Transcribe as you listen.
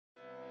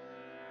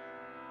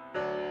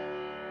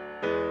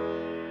In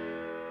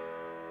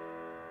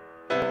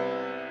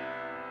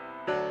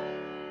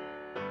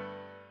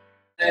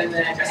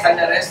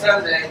Castagna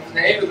restaurant, and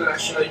today we're going to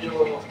show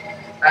you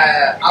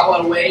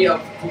our way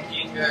of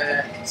cooking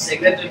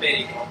segreto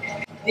iberico.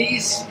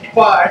 This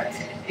part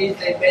is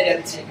the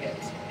Iberian secret,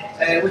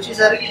 which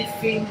is a really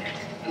thin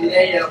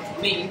layer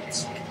of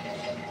meat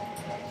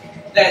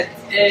that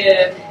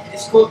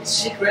is called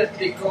secret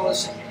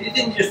because it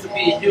didn't used to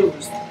be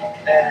used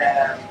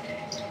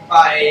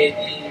by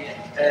the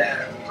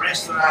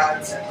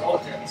restaurants and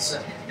hotels.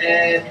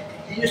 It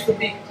used to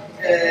be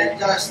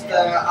just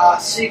the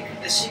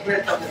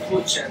secret of the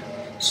butcher.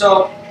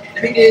 So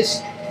the thing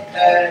is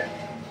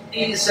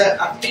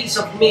a piece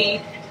of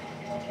meat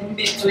in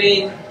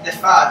between the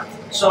fat.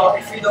 So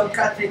if you don't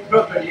cut it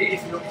properly,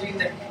 if you don't clean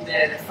the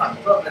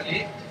fat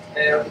properly,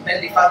 the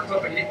belly fat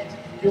properly,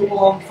 you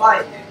won't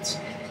find it.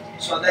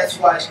 So that's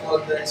why it's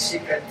called the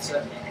secret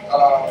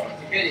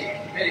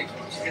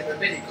Iberico, secret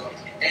Iberico,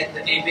 and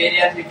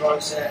Iberian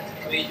because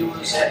we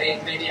use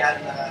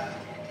Iberian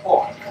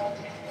pork.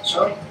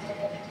 So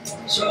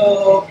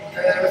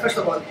first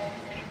of all,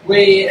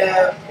 we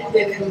put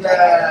it in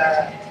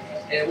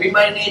we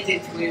marinate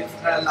it with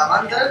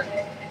lavender,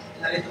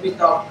 a little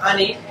bit of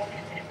honey,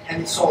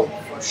 and salt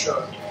for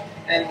sure.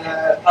 And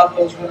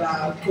Pablo's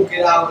gonna cook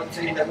it out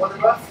in the water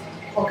bath.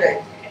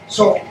 Okay,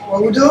 so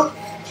what we do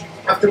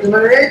after the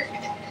marinade,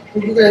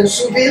 we cook it and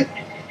soup it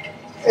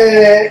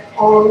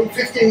on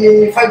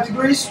 55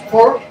 degrees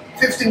for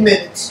 15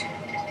 minutes.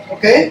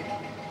 Okay?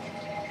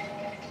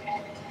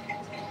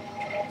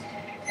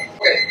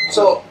 Okay,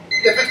 so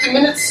the 15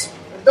 minutes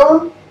are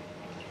done,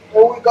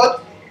 and we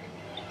got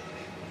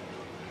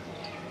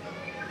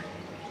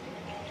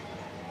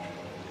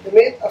the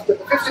meat after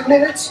the 15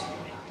 minutes,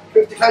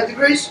 55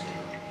 degrees,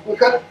 we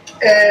got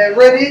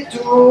ready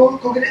to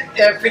cook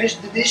it, finish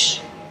the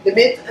dish, the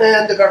meat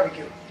and the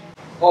barbecue.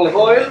 Olive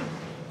oil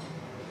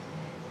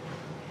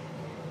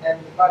and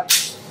the butter.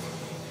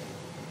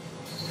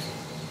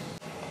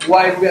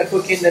 While we are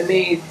cooking the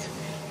meat,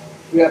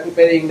 we are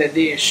preparing the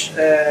dish,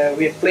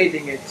 we are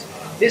plating it.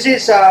 This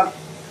is a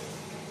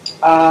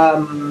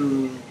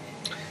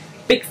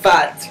pig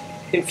fat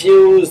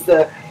infused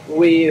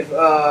with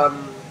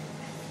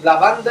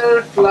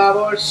lavender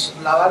flowers,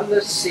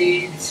 lavender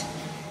seeds,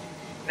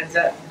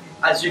 and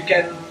as you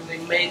can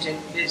imagine,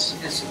 this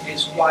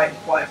is quite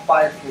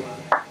powerful.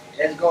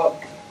 It's got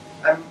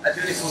a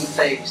beautiful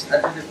taste, a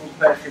beautiful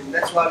perfume.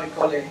 That's why we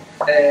call it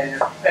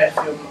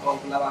perfume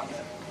of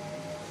lavender.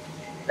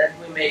 That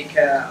we make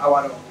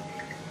our own.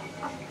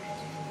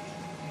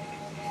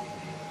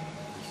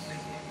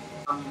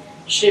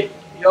 Sheep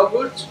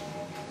yogurt.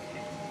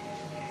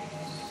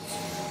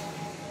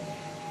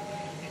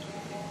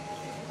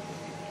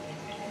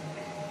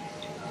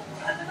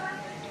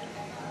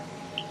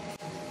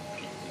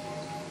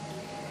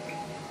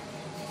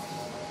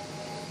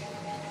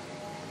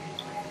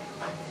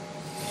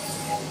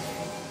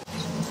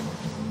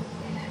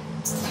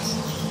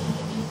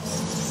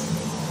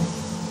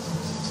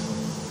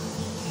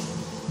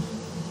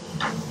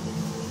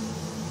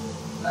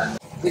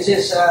 This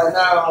is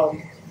now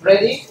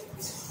ready.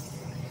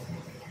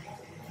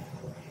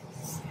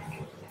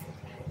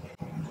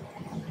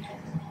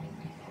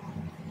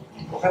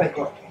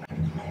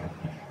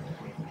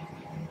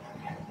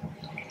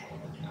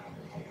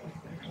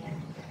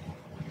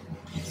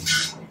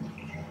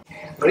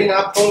 Green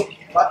apple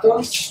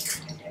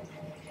buttons.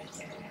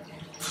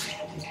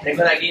 They're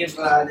gonna give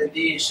the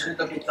dish a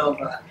little bit of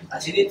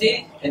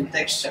acidity and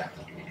texture.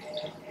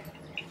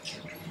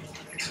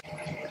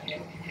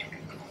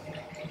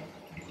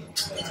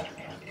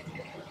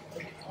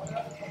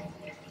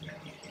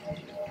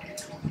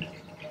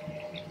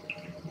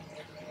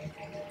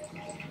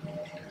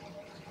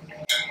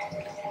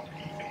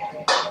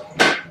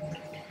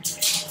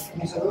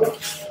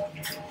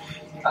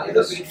 A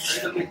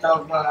little bit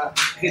of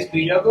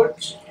crispy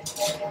yogurt,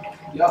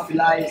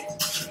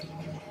 lyophilized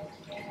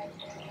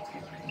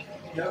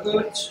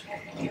yogurt,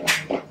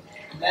 and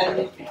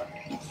then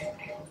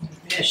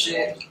finish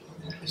it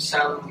with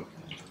some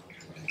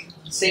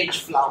sage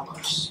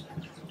flowers,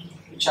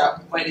 which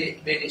are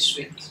very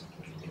sweet.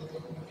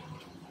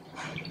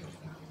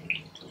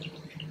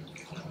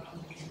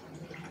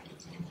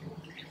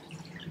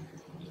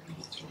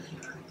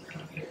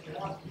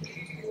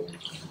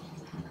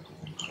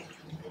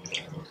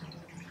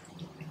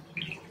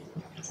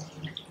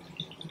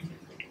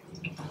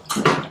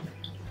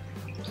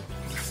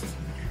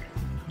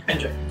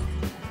 Enjoy.